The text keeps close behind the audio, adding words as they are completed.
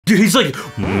Dude, he's like... You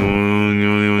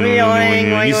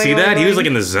see that? He was like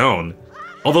in the zone.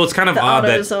 Although it's kind of odd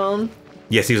that... Zone.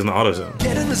 Yes, he was in the auto zone.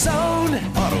 Get in the zone.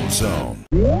 Auto zone.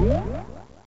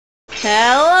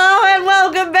 Hello and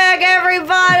welcome back,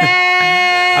 everybody!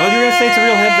 I thought you were gonna say it's a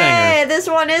real headbanger. This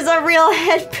one is a real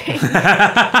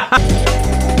headbanger.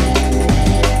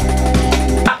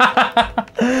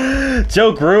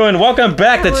 Joke ruined. Welcome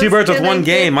back to Two Birds with One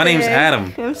Game. My name's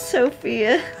Adam. I'm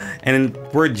Sophia. And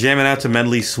we're jamming out to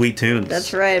Medley's sweet tunes.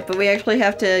 That's right, but we actually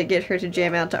have to get her to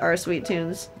jam out to our sweet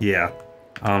tunes. Yeah.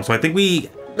 So I think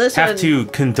we have to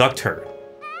conduct her.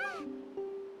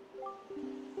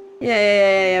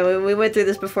 Yeah. We went through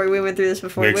this before. We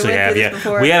actually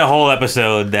have, We had a whole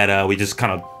episode that we just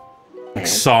kind of like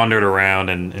sauntered around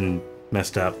and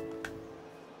messed up.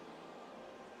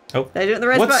 Oh,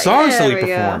 what songs do we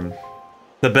perform?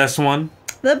 The best one?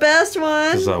 The best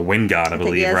one! This is a Wind God, I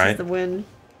believe, yes, right? It's the wind.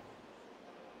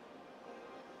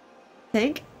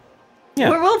 Think?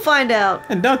 Yeah. We'll find out.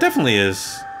 And no, it definitely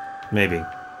is. Maybe.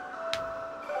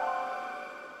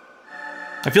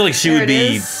 I feel like she would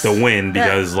be the wind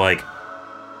because, like...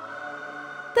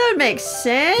 That would make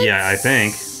sense. Yeah, I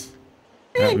think.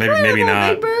 Maybe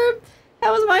not. Big Bird. That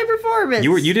was my performance.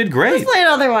 You did great. Let's play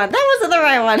another one. That wasn't the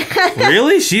right one.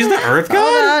 Really? She's the Earth God?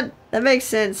 Hold on. That makes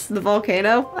sense. The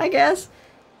volcano, I guess.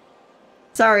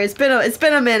 Sorry, it's been a minute. It's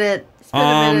been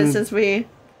a minute since we...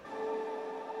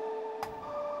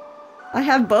 I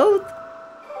have both.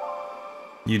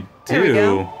 You do. There we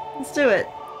go. Let's do it.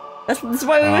 That's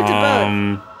why we went to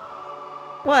both.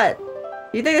 What?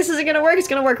 You think this isn't gonna work? It's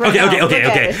gonna work right now.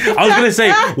 Okay. I was gonna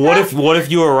say, what if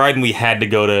you were right and we had to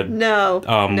go to no.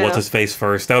 What's his face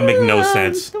first? That would make no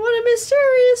sense. What a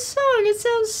mysterious song! It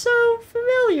sounds so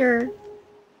familiar.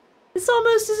 It's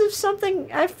almost as if something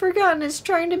I've forgotten is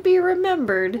trying to be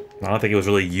remembered. I don't think it was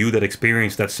really you that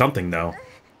experienced that something though.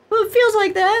 Well, it feels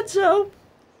like that. So,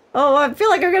 I feel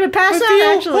like I'm gonna pass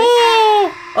out. Actually.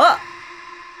 Oh.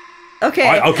 Okay.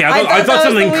 I thought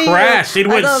something crashed. It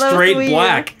went straight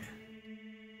black.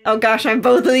 Oh gosh, I'm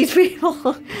both of these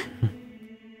people.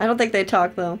 I don't think they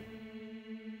talk though.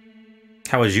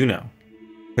 How would you know?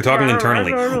 They're talking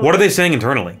internally. What are they saying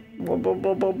internally?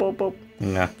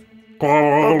 Yeah.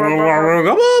 I'm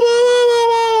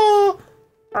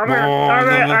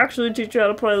gonna actually teach you how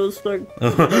to play this thing.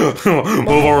 Move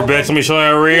over, bitch. Let me show you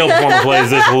how a real performer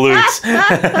plays this flutes.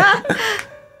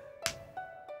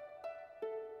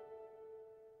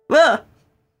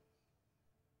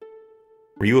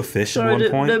 Were you a fish at one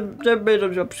point? Didn't mean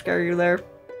to jump scare you there.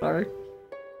 Sorry.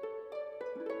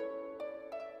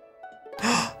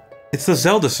 It's the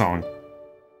Zelda song.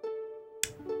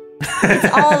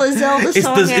 It's all a Zelda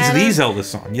song. It's the Zelda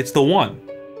song. It's the one.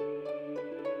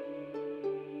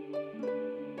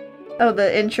 Oh,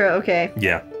 the intro. Okay.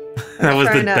 Yeah, that was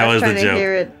the joke.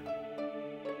 Hear it.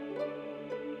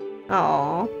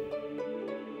 Aww.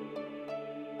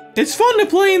 It's fun to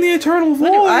play in the Eternal Void.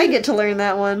 When do I get to learn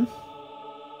that one?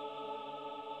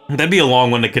 That'd be a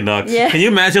long one to conduct. Yeah. Can you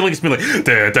imagine like it's been like that's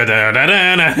in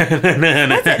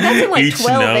like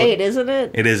 12/8, isn't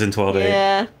it? It is in 12/8.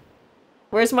 Yeah.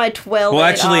 Where's my 12/8? Well,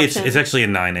 actually, option? it's actually a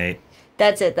 9/8.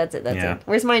 That's it.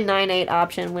 Where's my 9/8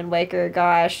 option? Wind Waker.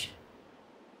 Gosh.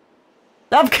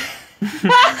 What the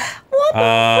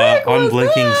frick was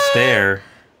unblinking that? stare.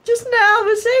 Just now,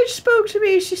 the sage spoke to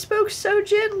me. She spoke so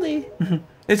gently.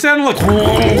 It sounded like.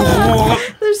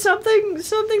 There's something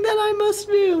that I must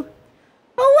do.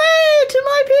 Away to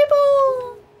my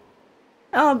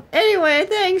people! Anyway,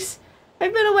 thanks.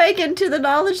 I've been awakened to the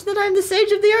knowledge that I'm the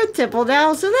Sage of the Earth Temple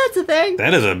now, so that's a thing.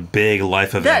 That is a big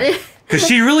life event. Because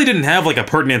she really didn't have, like, a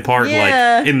pertinent part,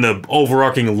 like, in the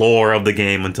overarching lore of the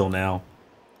game until now.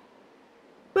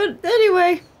 But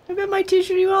anyway, I bet my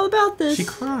teacher knew all about this. She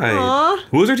cried. Aww.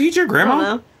 Who was her teacher? Grandma? I don't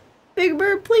know. Big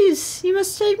Bird, please, you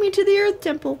must take me to the Earth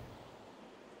Temple.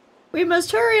 We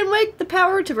must hurry and wake the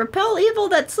power to repel evil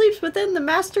that sleeps within the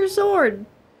Master Sword.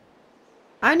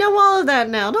 I know all of that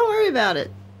now. Don't worry about it.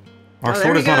 Our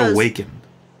sword is not awakened.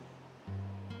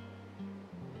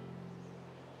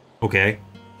 Okay.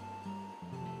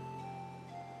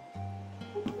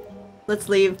 Let's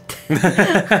leave.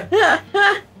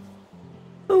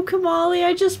 Oh, Kamali,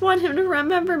 I just want him to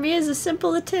remember me as a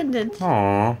simple attendant.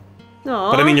 Aww.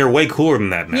 But I mean, you're way cooler than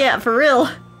that now. Yeah, for real.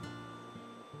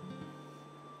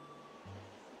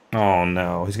 Oh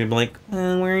no, he's gonna be like,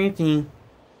 where is he?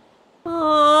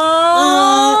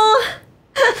 Oh.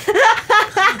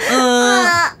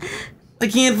 I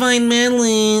can't find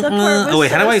Madeline. Oh wait,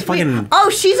 how do I fucking? Oh,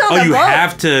 she's on the boat. Oh, you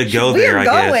have to go there, I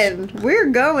guess. We're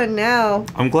going now.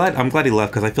 I'm glad he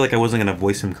left because I feel like I wasn't gonna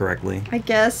voice him correctly. I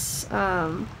guess.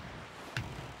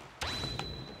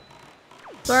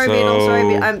 Sorry, Beetle. Sorry,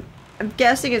 Beetle. I'm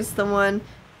guessing it's the one.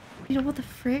 Beetle, what the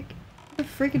frick? What the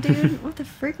frick, dude? What the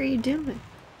frick are you doing?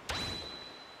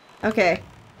 Okay.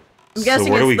 I'm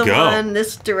guessing it's the one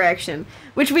this direction,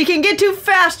 which we can get to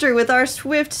faster with our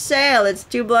swift sail. It's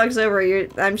 2 blocks over.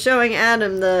 I'm showing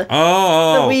Adam the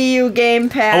Wii U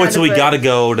gamepad. Oh, so we gotta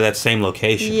go to that same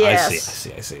location. Yes.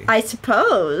 I see. I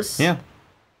suppose. Yeah.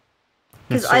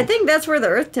 Because I think that's where the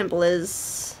Earth Temple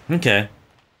is. Okay.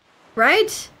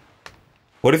 Right?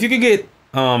 What if you could get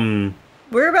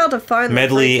we're about to find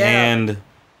Medley and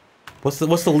what's the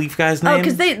leaf guy's name? Oh,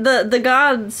 because the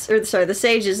gods, or sorry, the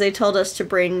sages, they told us to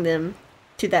bring them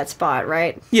to that spot,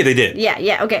 right? Yeah, they did.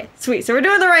 Yeah, okay, sweet. So we're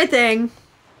doing the right thing.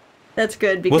 That's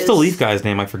good because... What's the leaf guy's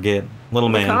name? I forget. Little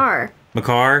man.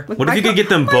 Makar. What if you could get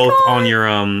them both on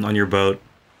your boat?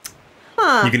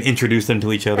 Huh. You can introduce them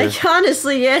to each other. Like,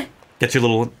 honestly, yeah. Get your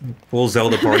little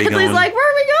Zelda party going. He's like,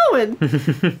 where are we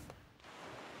going?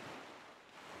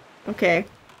 Okay,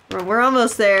 we're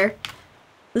almost there.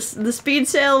 The speed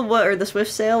sail, or the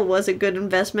swift sail, was a good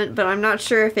investment, but I'm not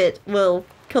sure if it will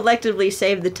collectively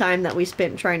save the time that we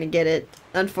spent trying to get it,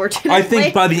 unfortunately. I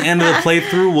think by the end of the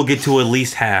playthrough, we'll get to at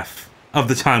least half of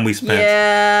the time we spent.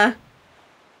 Yeah.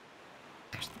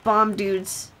 Gosh, the bomb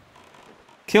dudes.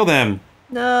 Kill them.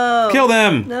 No. Kill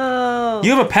them. No.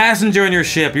 You have a passenger in your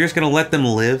ship. You're just going to let them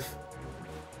live?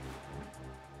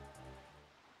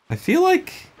 I feel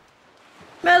like...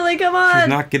 Medley, come on. She's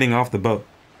not getting off the boat.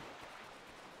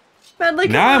 Medley,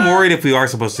 come now on. I'm worried if we are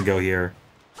supposed to go here.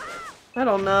 I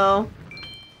don't know.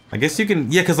 I guess you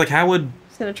can... Yeah, because, like, how would... I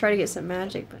was going to try to get some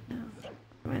magic, but no.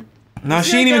 Come on. No,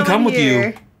 she didn't even come with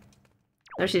you.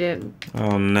 No, she didn't.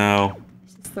 Oh, no.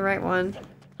 It's the right one.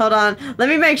 Hold on. Let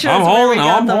me make sure I'm holding.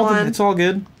 I'm holding. It's all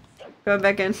good. Go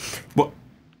back in. What?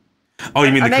 Oh,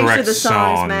 you mean the correct sure the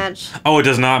song. match. Oh, it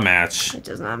does not match. It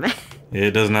does not match.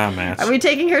 It does not match. Are we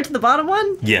taking her to the bottom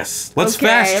one? Yes. Let's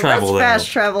fast travel there. Let's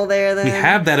fast travel there then. We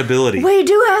have that ability. We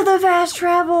do have the fast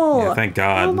travel. Yeah, thank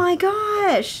God. Oh my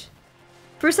gosh.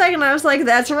 For a second I was like,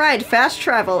 that's right, fast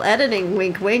travel, editing,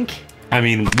 wink wink. I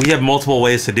mean, we have multiple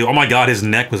ways to do. Oh my God, his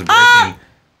neck was breaking.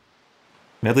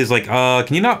 Medley's like,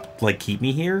 can you not, like, keep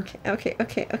me here? Okay.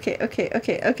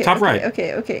 Top right.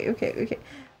 Okay.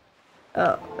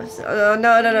 Oh,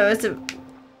 no, it's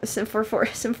Sim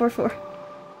 44.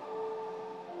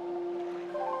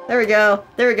 There we go.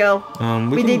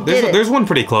 We did it. There's one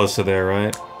pretty close to there,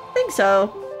 right? I think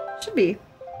so. Should be.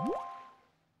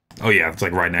 Oh yeah, it's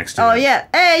like right next to it. Oh yeah.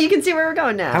 Hey, you can see where we're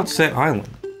going now. Outset Island.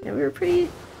 Yeah, we were pretty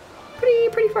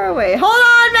far away. Hold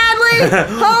on, Madly!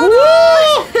 Hold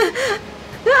on!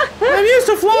 I'm used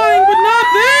to flying, but not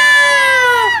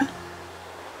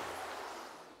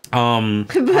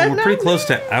there! We're pretty close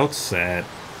to Outset.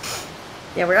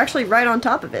 Yeah, we're actually right on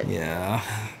top of it. Yeah.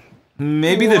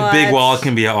 Maybe the big wallet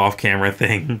can be an off-camera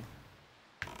thing.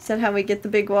 Is that how we get the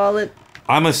big wallet?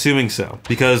 I'm assuming so,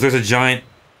 because there's a giant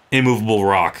immovable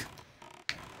rock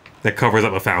that covers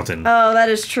up a fountain. Oh, that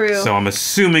is true. So I'm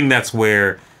assuming that's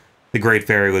where the Great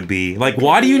Fairy would be. Like,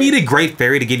 why do you need a Great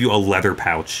Fairy to give you a leather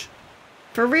pouch?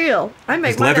 For real. I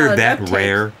make Is leather that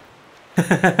rare?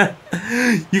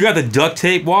 You got the duct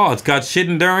tape wall. It's got shit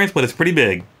endurance, but it's pretty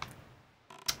big.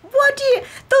 What do you...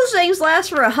 Those things last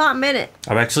for a hot minute.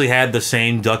 I've actually had the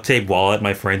same duct tape wallet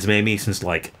my friends made me since,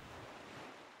 like...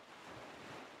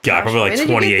 God, probably like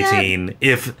 2018.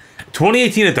 If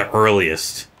 2018 at the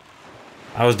earliest.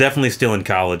 I was definitely still in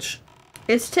college.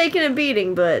 It's taken a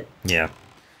beating, but... Yeah.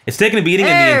 It's taken a beating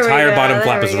and the entire bottom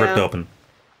flap is ripped open.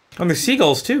 And there's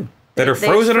seagulls, too. That are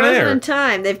frozen in air. In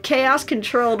time. They've chaos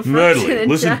controlled Medley,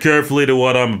 listen carefully to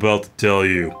what I'm about to tell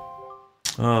you.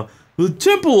 The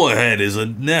temple ahead is a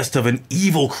nest of an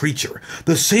evil creature.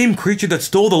 The same creature that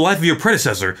stole the life of your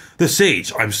predecessor, the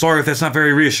sage. I'm sorry if that's not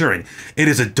very reassuring. It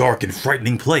is a dark and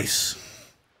frightening place.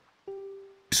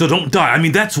 So don't die. I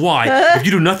mean, that's why. If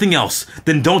you do nothing else,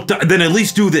 then don't die. Then at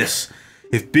least do this.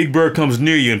 If Big Bird comes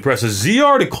near you and presses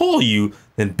ZR to call you,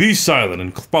 then be silent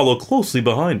and follow closely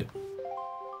behind him.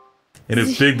 And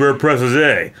if Big Bird presses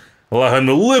A, allow him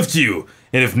to lift you.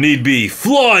 And if need be,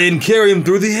 fly and carry him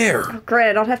through the air. Oh,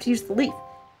 great, I don't have to use the leaf.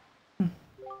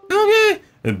 Okay.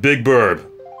 And Big Bird.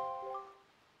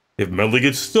 If Medley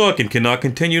gets stuck and cannot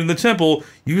continue in the temple,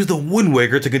 use the Wind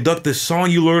Waker to conduct the song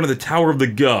you learn at the Tower of the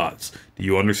Gods. Do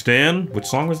you understand? Which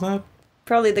song was that?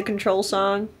 Probably the control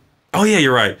song. Oh yeah,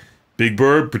 you're right. Big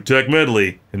Bird, protect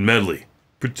Medley. And Medley,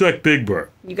 protect Big Bird.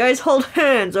 You guys hold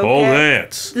hands, okay? Hold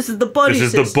hands. This is the buddy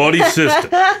system. This is the buddy system.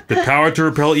 The power to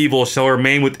repel evil shall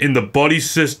remain within the buddy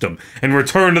system and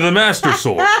return to the Master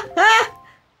Sword.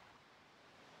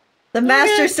 The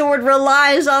Master Sword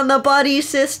relies on the buddy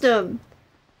system.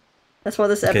 That's why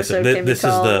this Okay, so episode can be this is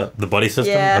called. the buddy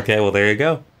system? Yeah. Okay, well, there you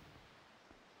go.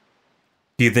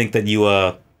 Do you think that you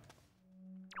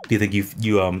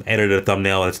edited a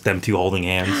thumbnail that's them two holding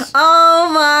hands?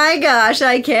 Oh my gosh,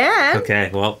 I can. Okay,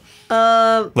 well,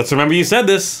 Let's remember you said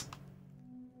this.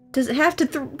 Does it have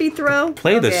to be throw?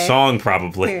 Play the song,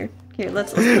 probably. Here,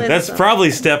 let's play That's the song. probably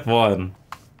step one.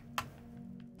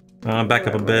 Back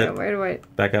up a bit. Where do I?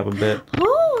 Back up a bit.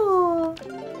 Oh.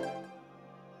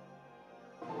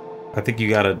 I think you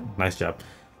got a nice job.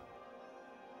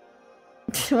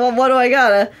 Well, what do I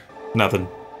gotta? Nothing.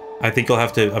 I think you'll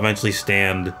have to eventually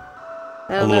stand I a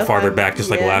don't know little if farther I'm- back, just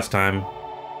like yeah. last time.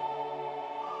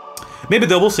 Maybe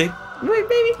though, we'll see. Wait,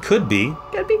 maybe. Could be.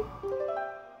 Could be.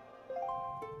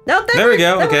 Nope, There we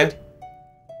go. that Okay. worked.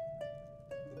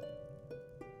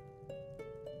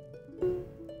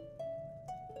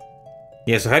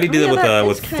 Yeah. So how do you do Oh, that yeah,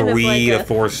 with it's kind of 3 like to a-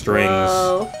 4 strings?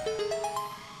 Whoa.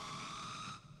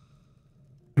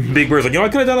 Big Bird's like, I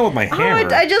could have done it with my Oh,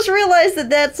 hammer. I just realized that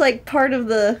that's like part of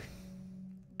the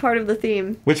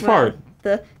theme. Which Wow. part?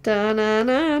 The da na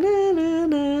na na na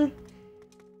na.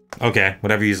 Okay,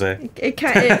 whatever you say. It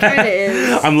kind of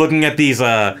is. I'm looking at these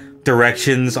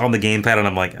directions on the gamepad, and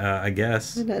I'm like, I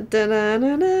guess. Da na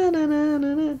na na na na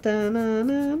na da na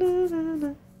na na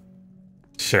na.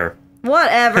 Sure.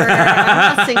 Whatever.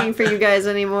 I'm not singing for you guys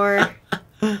anymore.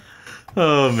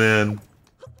 Oh man.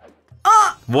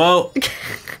 Oh! Whoa.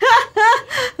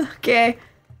 Okay.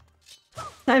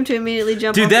 Time to immediately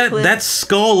jump Dude, off the that cliff. that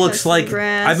skull looks Touch some like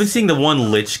grass. I've been seeing the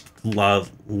one Lich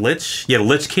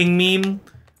King meme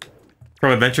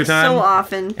from Adventure Time. So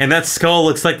often. And that skull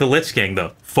looks like the Lich King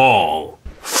though. Fall.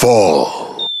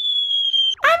 Fall.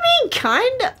 I mean,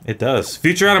 kinda. It does.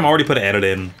 Future Adam already put an edit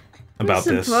in about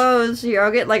I this. suppose. Here,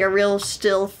 I'll get like a real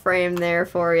still frame there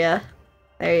for you.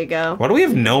 There you go. Why do we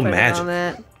have no Put it magic? on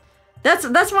that.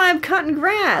 That's why I'm cutting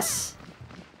grass.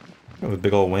 With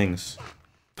big old wings.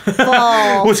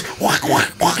 Fall. Was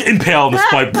impale on the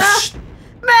spike.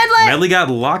 Medley! Medley got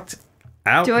locked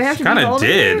out. Do I have to be Kind of holding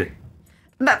did.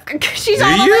 She's Do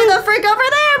all the way you? the frick over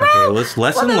there, bro! Okay,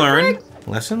 lesson What the learned. frick?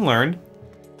 Lesson learned.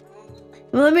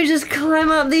 Well, let me just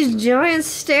climb up these giant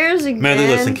stairs again. Medley,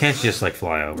 listen, can't you just like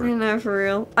fly over? I know, for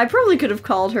real. I probably could have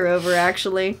called her over,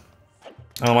 actually.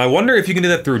 I wonder if you can do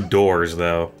that through doors,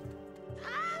 though.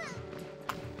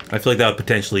 I feel like that would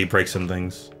potentially break some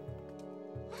things.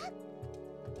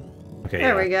 Okay,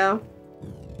 There we go.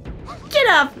 Get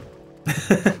up!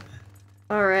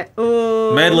 Alright.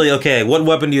 Oh. Medley, okay, what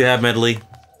weapon do you have, Medley?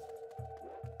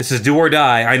 This is do or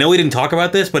die. I know we didn't talk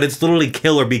about this, but it's literally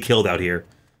kill or be killed out here.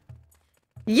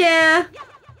 Yeah.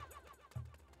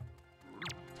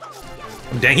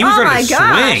 Dang, he was Oh ready my to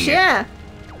gosh, swing. yeah.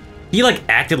 He like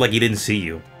acted like he didn't see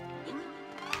you.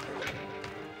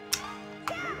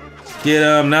 Get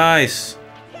him, nice.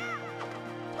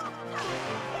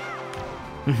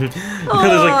 Heather's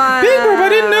like, Big Bird, I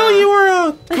didn't know you were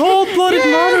a cold-blooded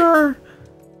murderer.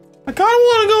 I kind of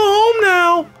want to go home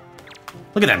now.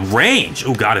 Look at that range.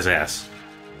 Oh, got his ass.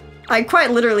 I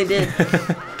quite literally did.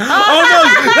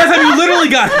 Oh no, that's how you literally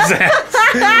got his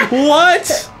ass.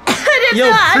 What? I didn't Yo,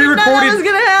 know that was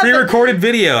gonna happen. pre-recorded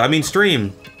video. I mean,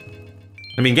 stream.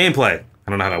 I mean, gameplay. I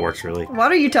don't know how that works really.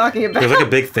 What are you talking about? There's like a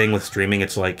big thing with streaming.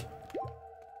 It's like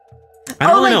I oh,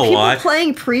 don't like know people what.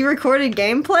 playing pre-recorded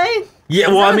gameplay? Yeah,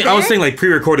 Is well, that I a mean, I was thing? saying like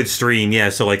pre-recorded stream. Yeah,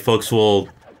 so like folks will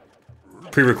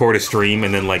pre-record a stream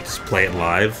and then like just play it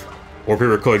live, or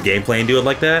pre-record gameplay and do it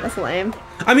like that. That's lame.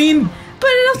 I mean, But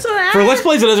it also for Let's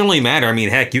Plays, it doesn't really matter. I mean,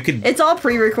 heck, you could it's all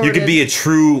pre-recorded. you could be a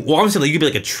true. Well, I'm saying like, you could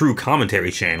be like a true commentary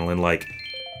channel and like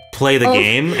play the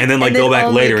game and then like and go then back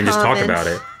only later and just talk comment. about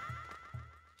it.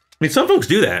 I mean, some folks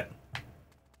do that.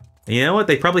 You know what?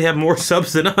 They probably have more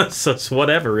subs than us, so it's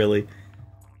whatever, really.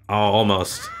 Oh,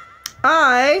 almost.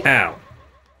 I Ow.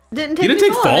 didn't take You didn't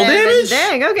any take fall damage?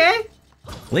 Dang, okay.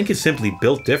 Link is simply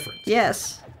built different.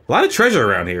 Yes. A lot of treasure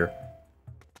around here.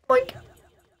 Boink.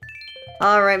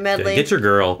 All right, Okay, Medley. get your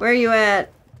girl. Where are you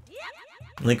at?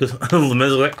 Link was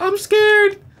like, I'm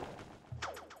scared.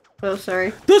 Oh,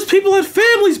 sorry. Those people had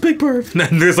families, Big Bird.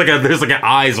 there's like an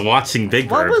eyes watching Big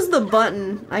What Bird. was the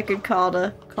button I could call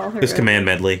her? Just over? command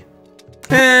medley.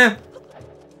 Get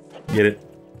it?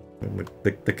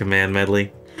 The command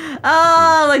medley.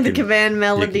 Oh, like the You can- command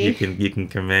melody. You can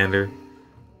command her.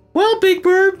 Well, Big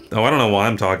Bird. Oh, I don't know why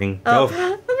I'm talking. Oh, Go. I'm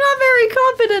not very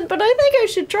confident, but I think I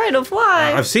should try to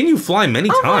fly. I've seen you fly many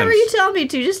Oh, times. whatever you tell me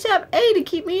to. Just tap A to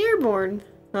keep me airborne.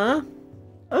 Huh?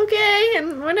 Okay,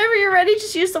 and whenever you're ready,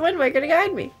 just use the Wind Waker to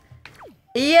guide me.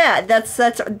 Yeah, that's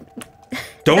Don't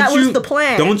that was you, the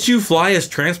plan. Don't you fly as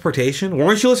transportation?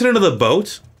 Weren't you listening to the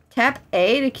boat? Tap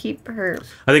A to keep her.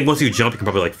 I think once you jump, you can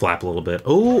probably like flap a little bit.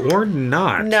 Oh, or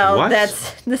not. No, what?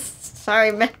 that's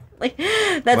sorry, man.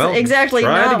 That's Well, exactly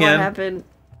try it not what again. happened.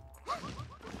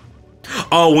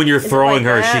 Oh, when you're Is it throwing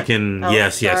like her, that? she can. Oh,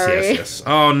 yes. sorry.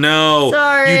 Oh no!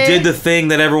 Sorry. You did the thing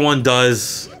that everyone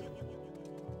does.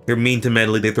 You're mean to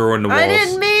Medley. They throw her in the walls. I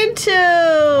didn't mean to.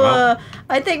 Well.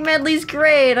 I think Medley's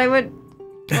great. I would.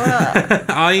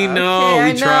 I know.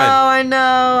 Okay, We tried. I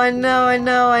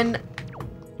know.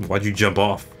 Why'd you jump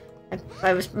off?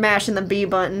 I was mashing the B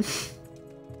button.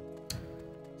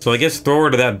 So I guess throw her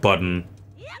to that button.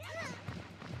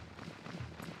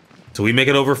 So we make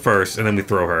it over first, and then we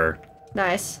throw her.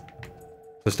 Nice.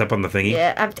 So step on the thingy.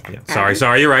 Yeah.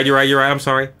 Sorry. You're right. I'm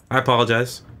sorry. I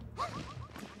apologize.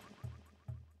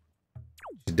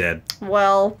 She's dead.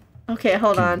 Well, okay,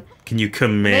 hold on. Can you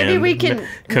command? Maybe we can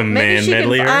command maybe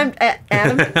Medley. I'm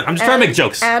Adam. I'm just trying to make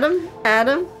jokes. Adam.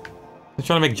 I'm just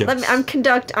trying to make jokes.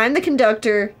 I'm the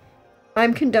conductor.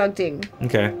 I'm conducting.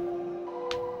 Okay.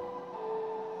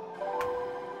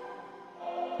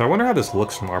 I wonder how this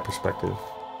looks from our perspective.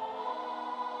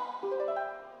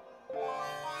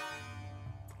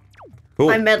 Cool.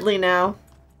 I'm Medley now.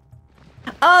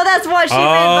 Oh, that's what she meant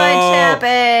by tap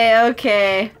A.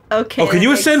 Okay. Oh, can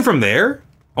you ascend from there?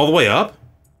 All the way up?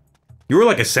 You were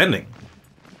like ascending.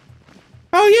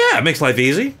 Oh yeah, it makes life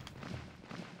easy.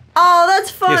 Oh, that's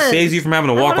fun. It saves you from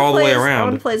having to walk all the way I want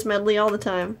around. to play as Medley all the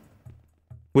time.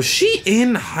 Was she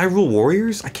in Hyrule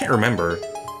Warriors? I can't remember.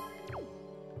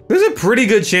 There's a pretty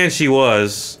good chance she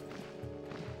was.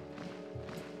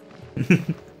 I'm coming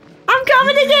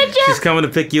to get you. She's coming to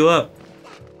pick you up.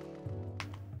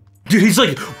 Dude, he's like...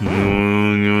 You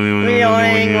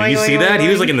see that? He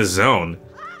was like in the zone.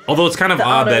 Although it's kind of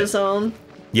odd that... zone.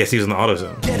 Yes, he was in the auto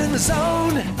zone. Get in the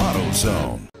zone. Auto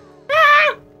zone.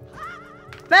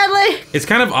 Medley! It's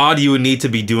kind of odd you would need to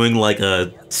be doing like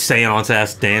a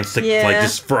seance-ass dance to, like,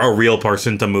 just for a real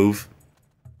person to move.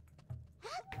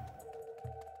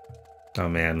 Oh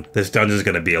man, this dungeon's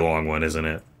gonna be a long one, isn't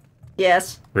it?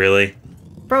 Yes. Really?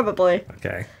 Probably.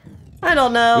 Okay. I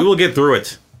don't know. We will get through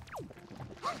it.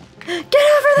 Get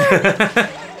over there!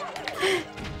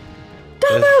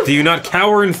 Don't move! Do you not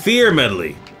cower in fear,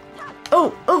 Medley? Oh!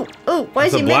 Why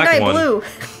is It's he a black midnight one. blue?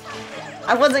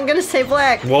 I wasn't gonna say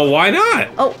black. Well, why not?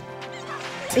 Oh.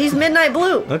 He's midnight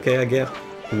blue. Okay, I get.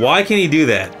 Why can he do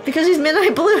that? Because he's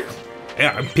midnight blue.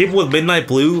 Yeah, people with midnight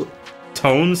blue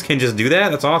tones can just do that?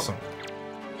 That's awesome.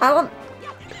 I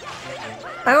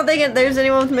don't think there's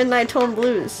anyone with midnight tone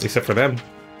blues. Except for them.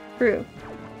 True.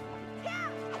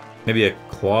 Maybe a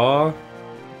claw?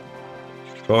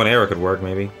 Bow and arrow could work,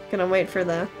 maybe. Gonna wait for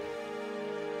the...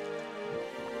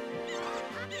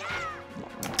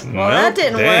 Well, Nope, that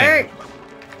didn't dang. work.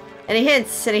 Any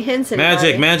hints?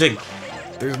 Anybody? Magic!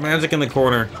 There's magic in the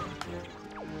corner.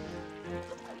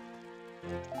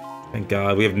 Thank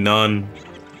God, we have none.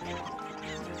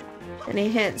 Any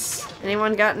hints?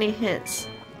 Anyone got any hints?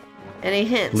 Any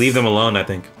hints? Leave them alone, I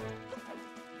think.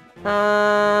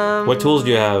 What tools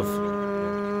do you have?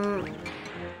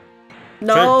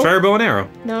 No. Try your bow and arrow.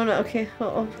 No, okay.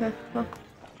 Okay. Oh.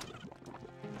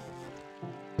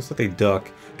 Looks like they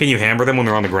duck. Can you hammer them when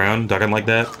they're on the ground, ducking like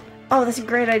that? Oh, that's a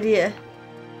great idea.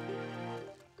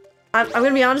 I'm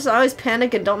gonna be honest, I always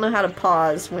panic and don't know how to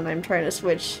pause when I'm trying to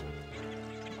switch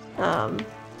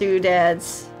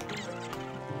doodads.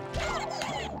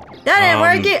 That didn't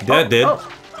work it! That did. Oh.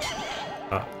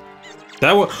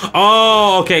 That one.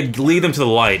 Oh, okay. Lead them to the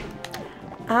light.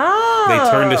 Oh. They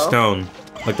turn to stone,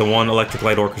 like the one Electric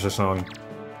Light Orchestra song.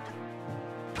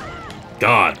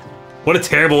 God, what a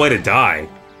terrible way to die.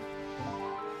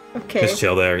 Okay. Just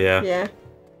chill there, yeah. Yeah.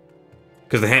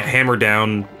 Because the hammer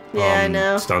down Yeah, I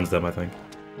know. stuns them, I think.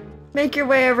 Make your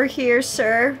way over here,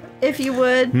 sir, if you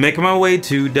would. Make my way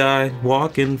to die,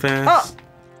 walking fast.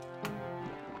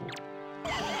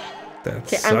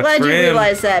 Okay, I'm glad you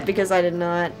realized that because I did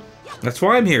not. That's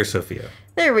why I'm here, Sophia.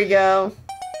 There we go.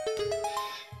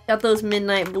 Got those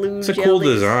midnight blue It's a cool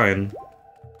jellies. design.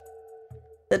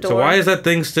 The door. So why is that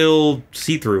thing still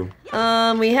see-through?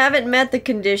 We haven't met the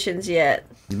conditions yet.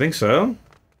 You think so?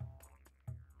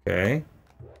 Okay.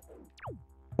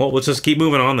 Well, let's just keep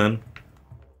moving on then.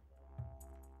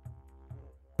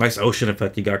 Nice ocean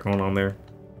effect you got going on there.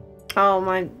 Oh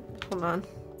my, hold on.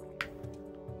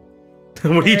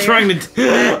 What are you trying to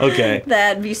do? Okay.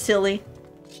 That'd be silly.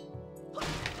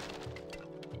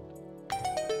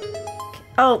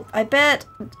 Oh, I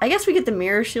guess we get the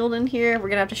mirror shield in here. We're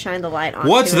gonna have to shine the light on.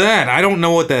 What's that? I don't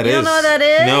know what that is. You don't know what that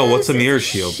is? No, what's a mirror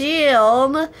shield?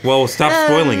 Shield. Well, stop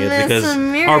spoiling it It's because a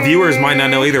mirror. our viewers might not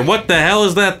know either. What the hell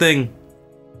is that thing?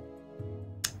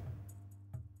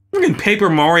 Freaking Paper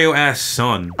Mario ass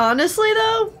son. Honestly,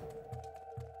 though.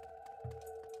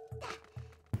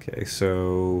 Okay,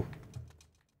 so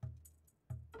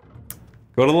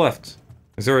go to the left.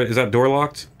 Is that door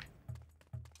locked?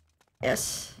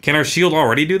 Yes. Can our shield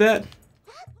already do that?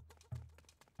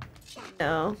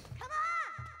 No.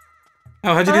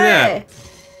 Oh, how'd you do Hey. that?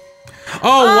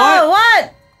 Oh,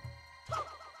 what? what?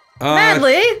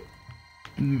 Madly?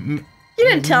 You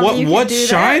didn't tell me you could What do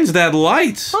shines that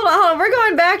light? Hold on. We're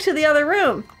going back to the other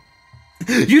room.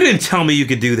 You didn't tell me you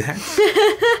could do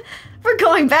that. We're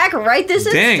going back right this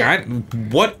instant. Dang,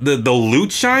 what? The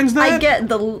loot shines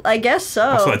that? I guess so.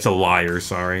 Also, that's a liar,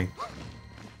 sorry.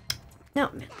 No,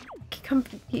 man. Come,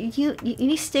 you need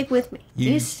to stick with me.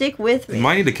 You need to stick with me. You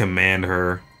might need to command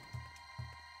her.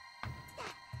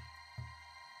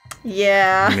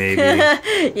 Yeah. Maybe.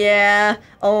 Yeah.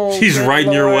 Oh, She's good right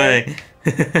in your Lord. way.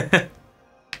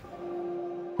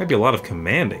 Might be a lot of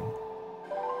commanding.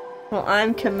 Well,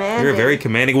 I'm commanding. You're very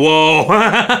commanding.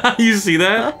 Whoa! You see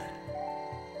that?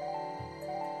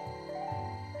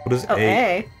 What is Oh, A?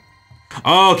 hey.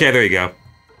 Oh, okay, there you go.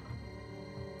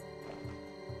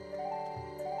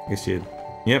 Guess you.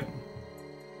 Yep.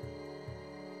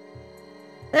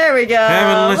 There we go.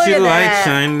 Haven't let Look your at light that.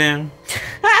 shine down.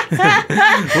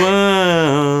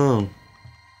 Whoa.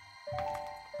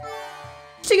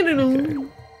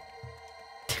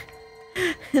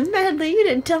 Madly, you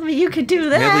didn't tell me you could do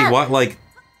that. Medley, what? Like,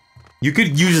 you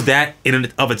could use that in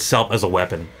and of itself as a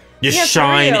weapon. Just Yeah, for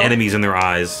shine real. enemies in their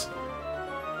eyes.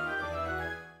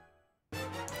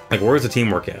 Like, where's the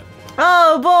teamwork at?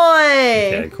 Oh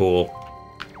boy! Okay, cool.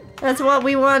 That's what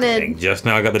we wanted. Dang, just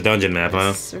now I got the dungeon map,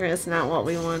 huh? It's not what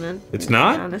we wanted. It's to be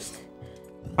not? honest.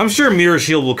 I'm sure Mirror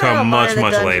Shield will I come don't much mind the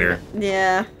dungeon later. map.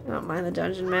 Yeah, I don't mind the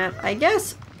dungeon map. I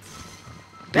guess.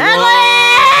 Whoa.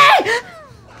 Madly!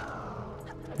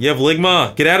 You have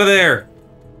Ligma! Get out of there!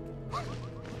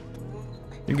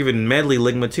 You're giving Medley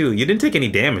Ligma too. You didn't take any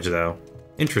damage though.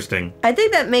 Interesting. I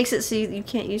think that makes it so you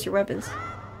can't use your weapons.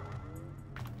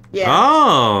 Yeah.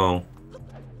 Oh!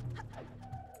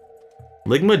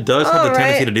 Ligma does have the Alright.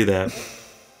 tendency to do that.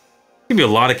 Give me a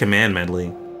lot of command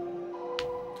Medley.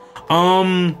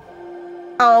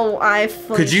 Oh, I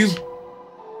flinched.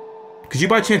 Could you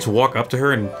by chance walk up to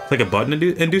her and click a button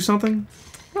and do something?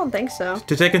 I don't think so.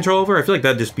 To take control of her? I feel like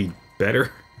that'd just be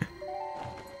better.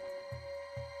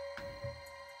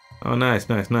 Oh, nice,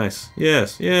 nice, nice.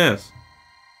 Yes, yes.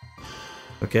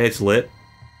 Okay, it's lit.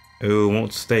 Ooh, it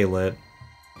won't stay lit.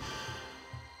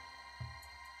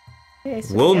 Okay,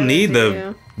 so We'll we gotta need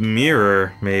the do-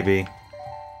 mirror, maybe.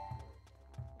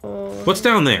 Oh, What's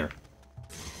down there?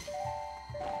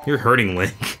 You're hurting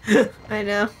Link. I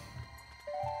know.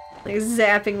 Like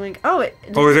zapping Link. Oh, it.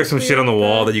 Oh, is there some shit on the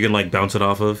wall that you can like bounce it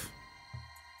off of?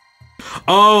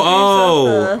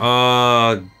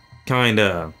 Oh,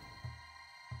 kinda.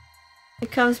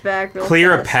 It comes back real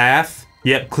Clear a fast. path.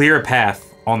 Yep, clear a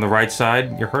path on the right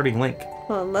side. You're hurting Link.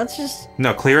 Well, let's just.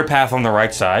 No, clear a path on the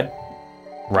right side.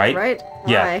 Right? Right?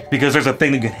 Yeah, Why? because there's a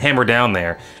thing that you can hammer down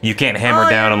there. You can't hammer Oh,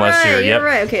 down you're unless right, you're. Yep. You're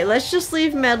right. Okay, let's just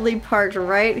leave Medley parked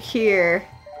right here.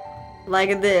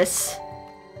 Like this.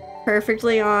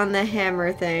 Perfectly on the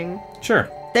hammer thing. Sure.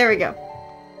 There we go.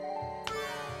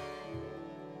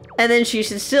 And then she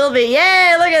should still be.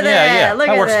 Yay! Look at that! yeah, Look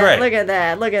that at works that! great. Look at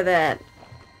that! Look at that!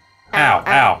 Ow,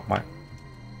 ow. My...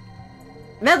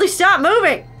 Medley, stop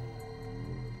moving!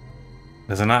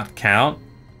 Does it not count?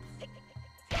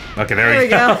 Okay, there, There we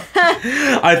go.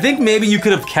 I think maybe you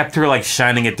could have kept her like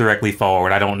shining it directly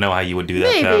forward. I don't know how you would do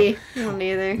that. Maybe. Though. I don't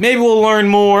either. Maybe we'll learn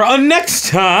more next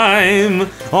time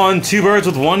on Two Birds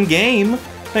with One Game.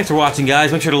 Thanks for watching,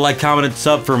 guys. Make sure to like, comment, and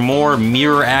sub for more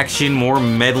mirror action, more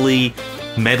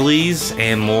medleys,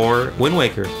 and more Wind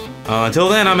Waker. Until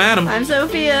then, I'm Adam. I'm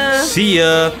Sophia. See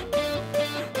ya.